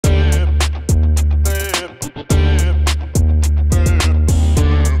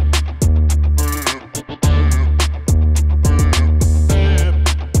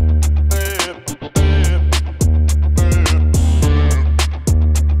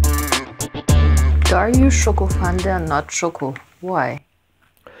Are you Shokoofandeh and not Shoko? Why?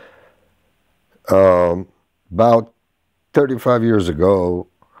 About 35 years ago,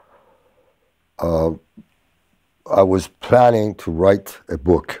 I was planning to write a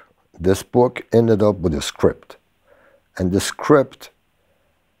book. This book ended up with a script. And the script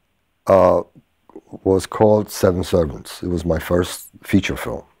was called Seven Servants. It was my first feature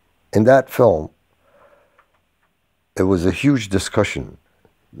film. In that film, it was a huge discussion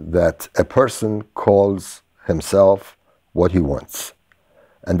that a person calls himself what he wants.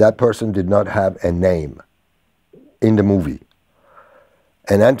 And that person did not have a name in the movie.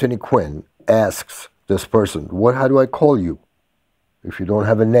 And Anthony Quinn asks this person, how do I call you? If you don't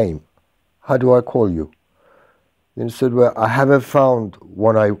have a name, how do I call you? And he said, well, I haven't found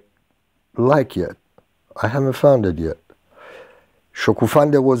one I like yet. I haven't found it yet.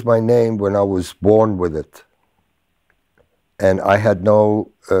 Shokoofandeh was my name when I was born with it. And I had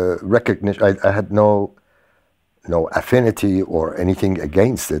no recognition, I had no affinity or anything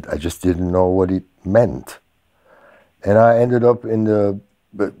against it. I just didn't know what it meant. And I ended up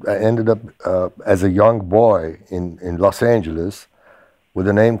as a young boy in Los Angeles with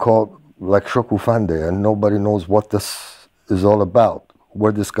a name called like Shokoofandeh, and nobody knows what this is all about,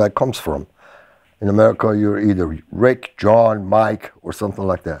 where this guy comes from. In America, you're either Rick, John, Mike, or something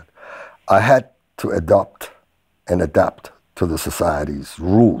like that. I had to adapt to the society's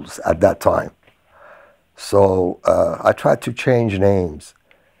rules at that time. So I tried to change names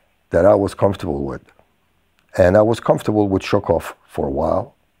that I was comfortable with. And I was comfortable with Shokoof for a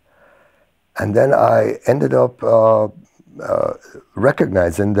while. And then I ended up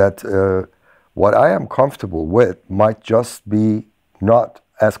recognizing that what I am comfortable with might just be not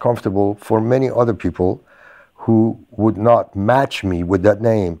as comfortable for many other people who would not match me with that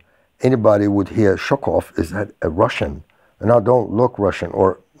name. Anybody would hear Shokoof is a Russian, and I don't look Russian,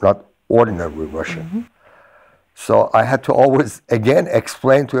 or not ordinary Russian. Mm-hmm. So I had to always, again,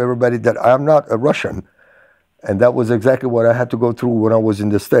 explain to everybody that I'm not a Russian. And that was exactly what I had to go through when I was in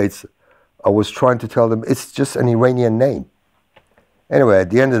the States. I was trying to tell them it's just an Iranian name. Anyway, at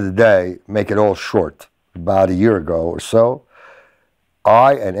the end of the day, make it all short, about a year ago or so,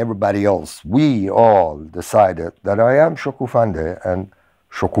 I and everybody else, we all decided that I am Shokoofandeh, and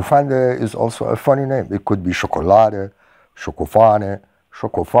Shokoofandeh is also a funny name. It could be Chocolade, Shokoofandeh,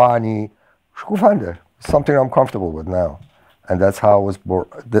 Shokoofani, Shokoofandeh. Something I'm comfortable with now. And that's how I was born.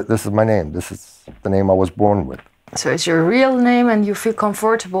 This is my name. This is the name I was born with. So it's your real name and you feel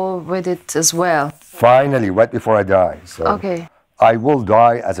comfortable with it as well? Finally, right before I die. So okay. I will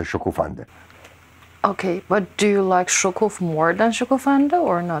die as a Shokoofandeh. Okay, but do you like Shokoof more than Shokoofandeh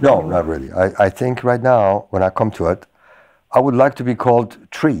or not? No, anymore? Not really. I think right now, when I come to it, I would like to be called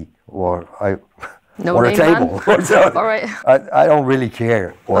Tree or a table. All right. I don't really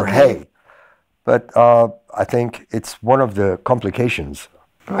care. Or okay. Hey. But I think it's one of the complications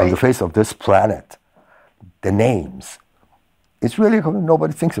on the face of this planet. The names. It's really,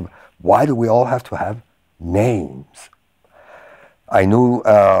 nobody thinks about, why do we all have to have names? I knew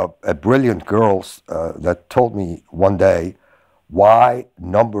a brilliant girl that told me one day why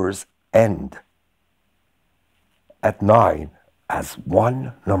numbers end at 9 as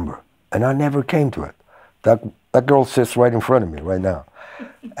one number. And I never came to it. That girl sits right in front of me right now.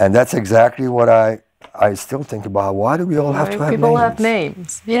 And that's exactly what I still think about. Why do we all have to have names? People have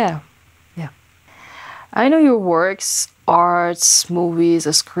names, yeah. I know your works, arts, movies,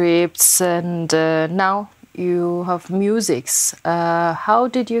 scripts, and now you have musics. How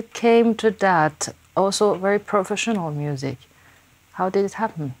did you came to that? Also very professional music. How did it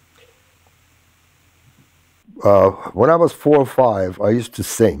happen? When I was 4 or 5, I used to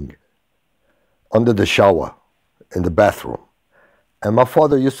sing under the shower in the bathroom. And my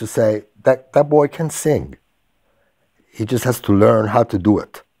father used to say, that boy can sing. He just has to learn how to do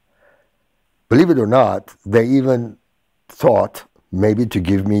it. Believe it or not, they even thought maybe to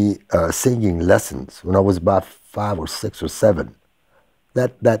give me singing lessons when I was about 5 or 6 or 7,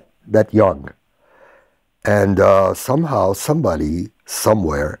 that young. And somehow somebody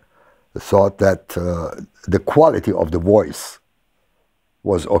somewhere thought that the quality of the voice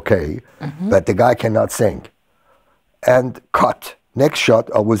was okay, but the guy cannot sing. And cut. Next shot,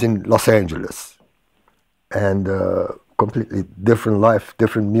 I was in Los Angeles. And completely different life,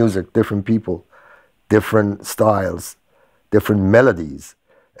 different music, different people, different styles, different melodies.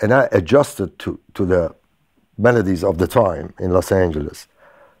 And I adjusted to the melodies of the time in Los Angeles.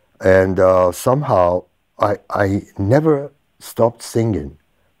 And somehow I never stopped singing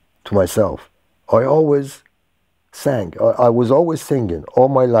to myself. I always sang. I was always singing all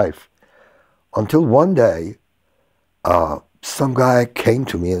my life. Until one day, some guy came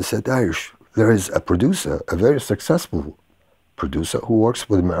to me and said, Ayush, there is a producer, a very successful producer who works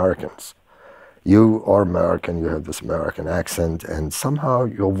with Americans. You are American, you have this American accent, and somehow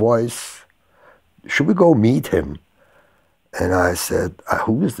your voice, should we go meet him? And I said,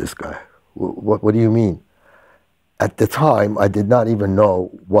 who is this guy? What do you mean? At the time, I did not even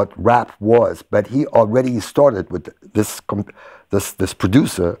know what rap was, but he already started with this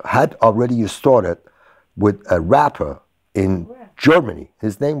producer had already started with a rapper in Germany.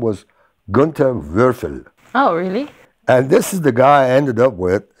 His name was Gunther Würfel. Oh, really? And this is the guy I ended up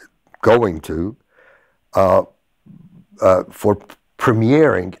with, going to, for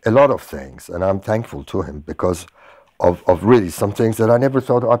premiering a lot of things. And I'm thankful to him because of really some things that I never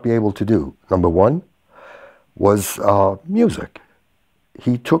thought I'd be able to do. Number one was music.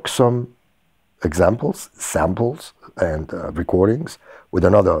 He took some examples, samples, and recordings with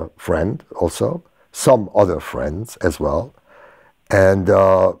another friend also, some other friends as well. And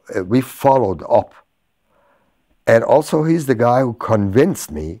we followed up. And also he's the guy who convinced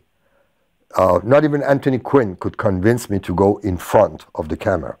me, not even Anthony Quinn could convince me to go in front of the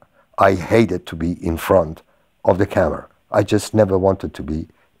camera. I hated to be in front of the camera. I just never wanted to be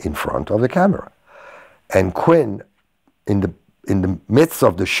in front of the camera. And Quinn, in the midst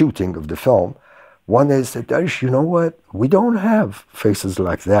of the shooting of the film, one day said, Darish, you know what? We don't have faces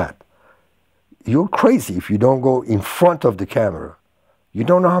like that. You're crazy if you don't go in front of the camera. You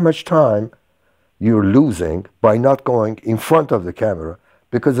don't know how much time you're losing by not going in front of the camera,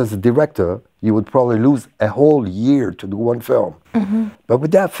 because as a director, you would probably lose a whole year to do one film. Mm-hmm. But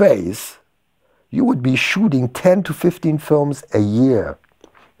with that face, you would be shooting 10 to 15 films a year,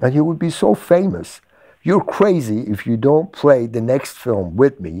 and you would be so famous. You're crazy if you don't play the next film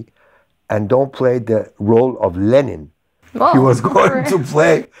with me and don't play the role of Lenin. Whoa, he was going to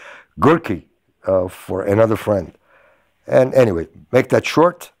play Gorky for another friend. And anyway, make that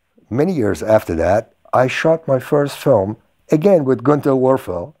short, many years after that, I shot my first film, again with Gunther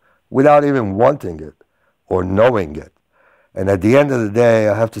Würfel, without even wanting it or knowing it. And at the end of the day,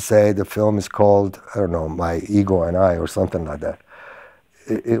 I have to say the film is called, I don't know, My Ego and I, or something like that.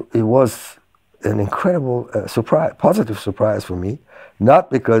 It was an incredible surprise, positive surprise for me,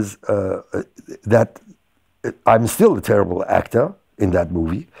 not because that I'm still a terrible actor in that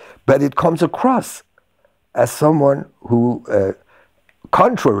movie, but it comes across as someone who,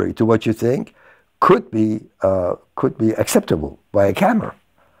 contrary to what you think, could be acceptable by a camera.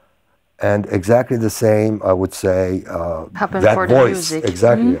 And exactly the same, I would say, that voice.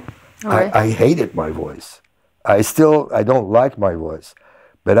 Exactly. Mm-hmm. Right. I hated my voice. I don't like my voice,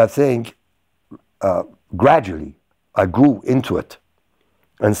 but I think gradually I grew into it,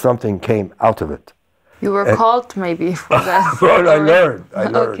 and something came out of it. You were called maybe for that. Well, I learned.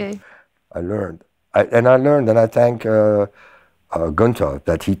 Okay. I learned, and I thank Gunther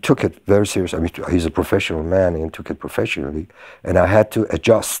that he took it very seriously. I mean, he's a professional man and took it professionally, and I had to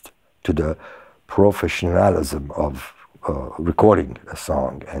adjust to the professionalism of recording a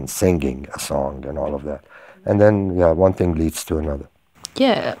song and singing a song and all of that. And then, yeah, one thing leads to another.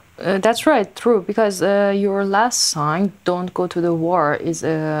 Yeah, that's right, true, because your last song, Don't Go to the War, is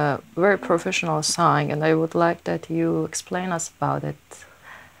a very professional song, and I would like that you explain us about it.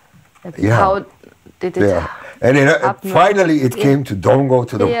 Yeah. How did it and finally it came to Don't Go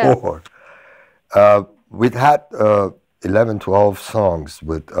to the War. We'd had 11, 12 songs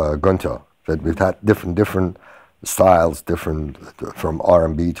with Gunther, that we've had different styles, different from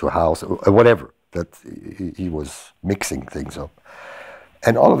R&B to house, whatever, that he was mixing things up.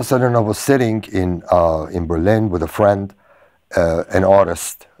 And all of a sudden I was sitting in Berlin with a friend, an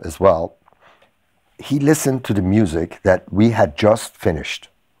artist as well. He listened to the music that we had just finished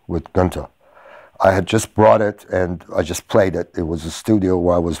with Gunther. I had just brought it and I just played it. It was a studio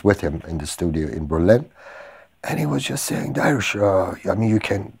where I was with him in the studio in Berlin. And he was just saying, Darish, I mean, you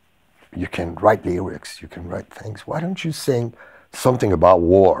can write lyrics, you can write things. Why don't you sing something about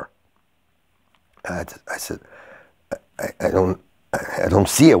war? I said, I don't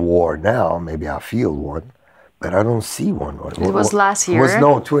see a war now. Maybe I feel one, but I don't see one. It was last year? It was,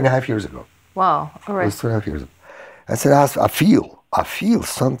 no, 2.5 years ago. Wow, all right. It was 2.5 years ago. I said, I feel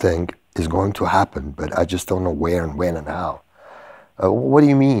something is going to happen, but I just don't know where and when and how. What do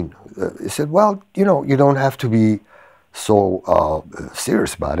you mean? He said, well, you know, you don't have to be so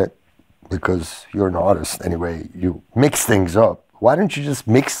serious about it because you're an artist anyway. You mix things up. Why don't you just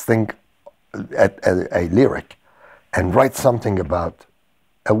mix things at a lyric and write something about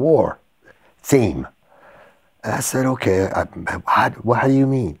a war theme? And I said, okay, how do you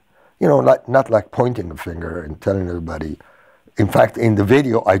mean? You know, not like pointing a finger and telling everybody. In fact, in the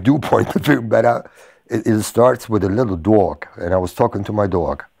video, I do point the finger, but it starts with a little dog, and I was talking to my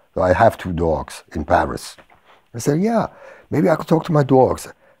dog. So I have 2 dogs in Paris. I said, yeah, maybe I could talk to my dogs,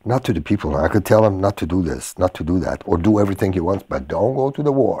 not to the people. I could tell them not to do this, not to do that, or do everything he wants, but don't go to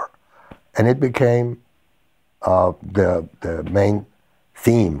the war. And it became the main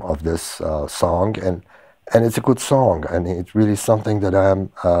theme of this song, and it's a good song, and it's really something that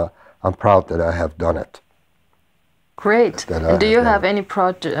I'm proud that I have done it. Great. And do you have any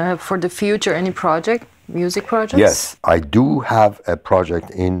project for the future? Any project, music projects? Yes, I do have a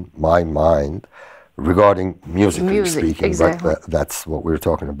project in my mind regarding musically speaking, exactly. But that's what we're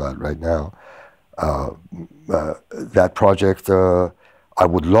talking about right now. That project, I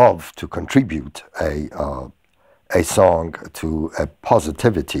would love to contribute a song to a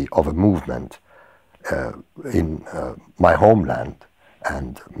positivity of a movement in my homeland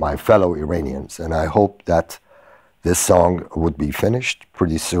and my fellow Iranians. And I hope that this song would be finished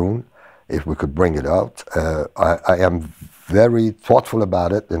pretty soon, if we could bring it out. I am very thoughtful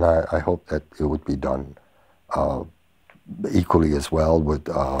about it, and I hope that it would be done equally as well with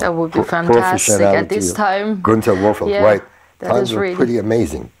that would be fantastic at this time. Gunther Warfeld, yeah, right? Times are really pretty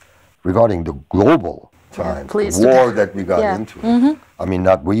amazing regarding the global times, the war that we got into. I mean,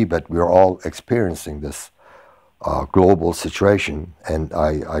 not we, but we're all experiencing this global situation, and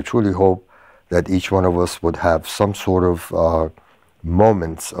I truly hope that each one of us would have some sort of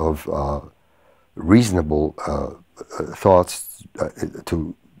moments of reasonable thoughts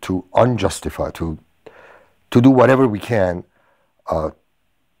to unjustify, to do whatever we can,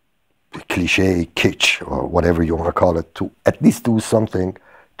 cliche, kitsch, or whatever you want to call it, to at least do something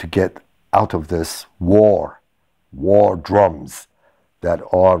to get out of this war drums that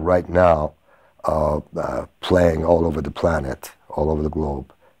are right now playing all over the planet, all over the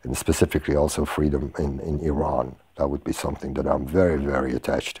globe, and specifically also freedom in Iran. That would be something that I'm very, very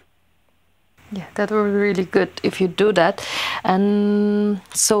attached to. Yeah, that would be really good if you do that. And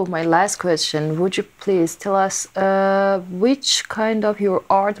so my last question, would you please tell us which kind of your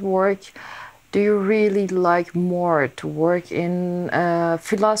artwork do you really like more, to work in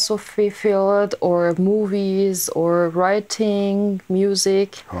philosophy field or movies or writing,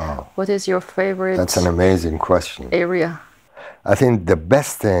 music? Wow. What is your favorite? That's an amazing question. Area. I think the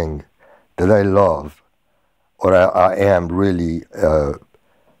best thing that I love, or I am really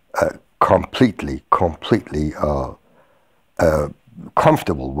completely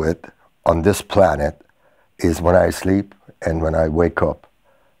comfortable with on this planet is when I sleep and when I wake up.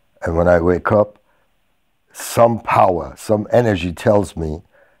 And when I wake up, some power, some energy tells me,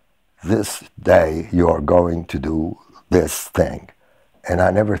 this day you are going to do this thing. And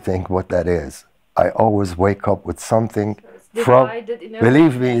I never think what that is. I always wake up with something from,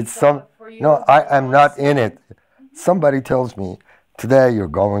 believe me, it's some, no, I am not in it. Somebody tells me, today you're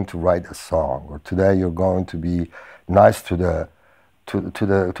going to write a song, or today you're going to be nice to the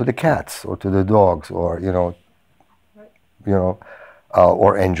cats or to the dogs, or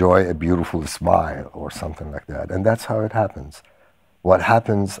or enjoy a beautiful smile or something like that. And that's how it happens. What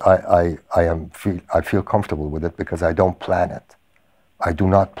happens, I feel comfortable with it because I don't plan it. I do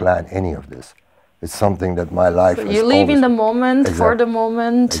not plan any of this. It's something that my life is. You live in the moment, exactly. For the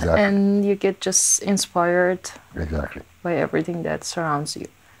moment, exactly. And you get just inspired. Exactly. By everything that surrounds you.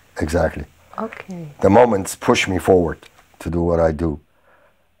 Exactly. Okay. The moments push me forward to do what I do.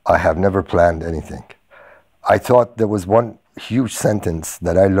 I have never planned anything. I thought there was one huge sentence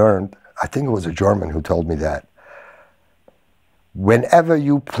that I learned. I think it was a German who told me that. Whenever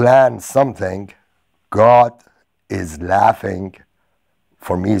you plan something, God is laughing.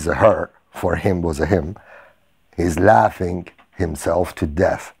 For me, it's a her. For him, was a him. He's laughing himself to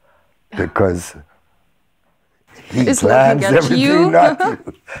death because he plans everything, not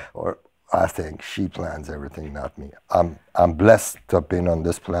you. Or I think she plans everything, not me. I'm blessed to have been on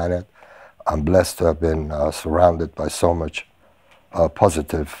this planet. I'm blessed to have been surrounded by so much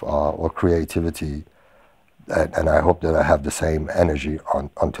positive or creativity, and I hope that I have the same energy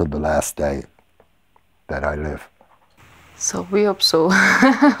until the last day that I live. So we hope so.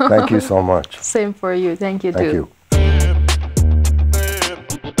 Thank you so much. Same for you. Thank you too. Thank you.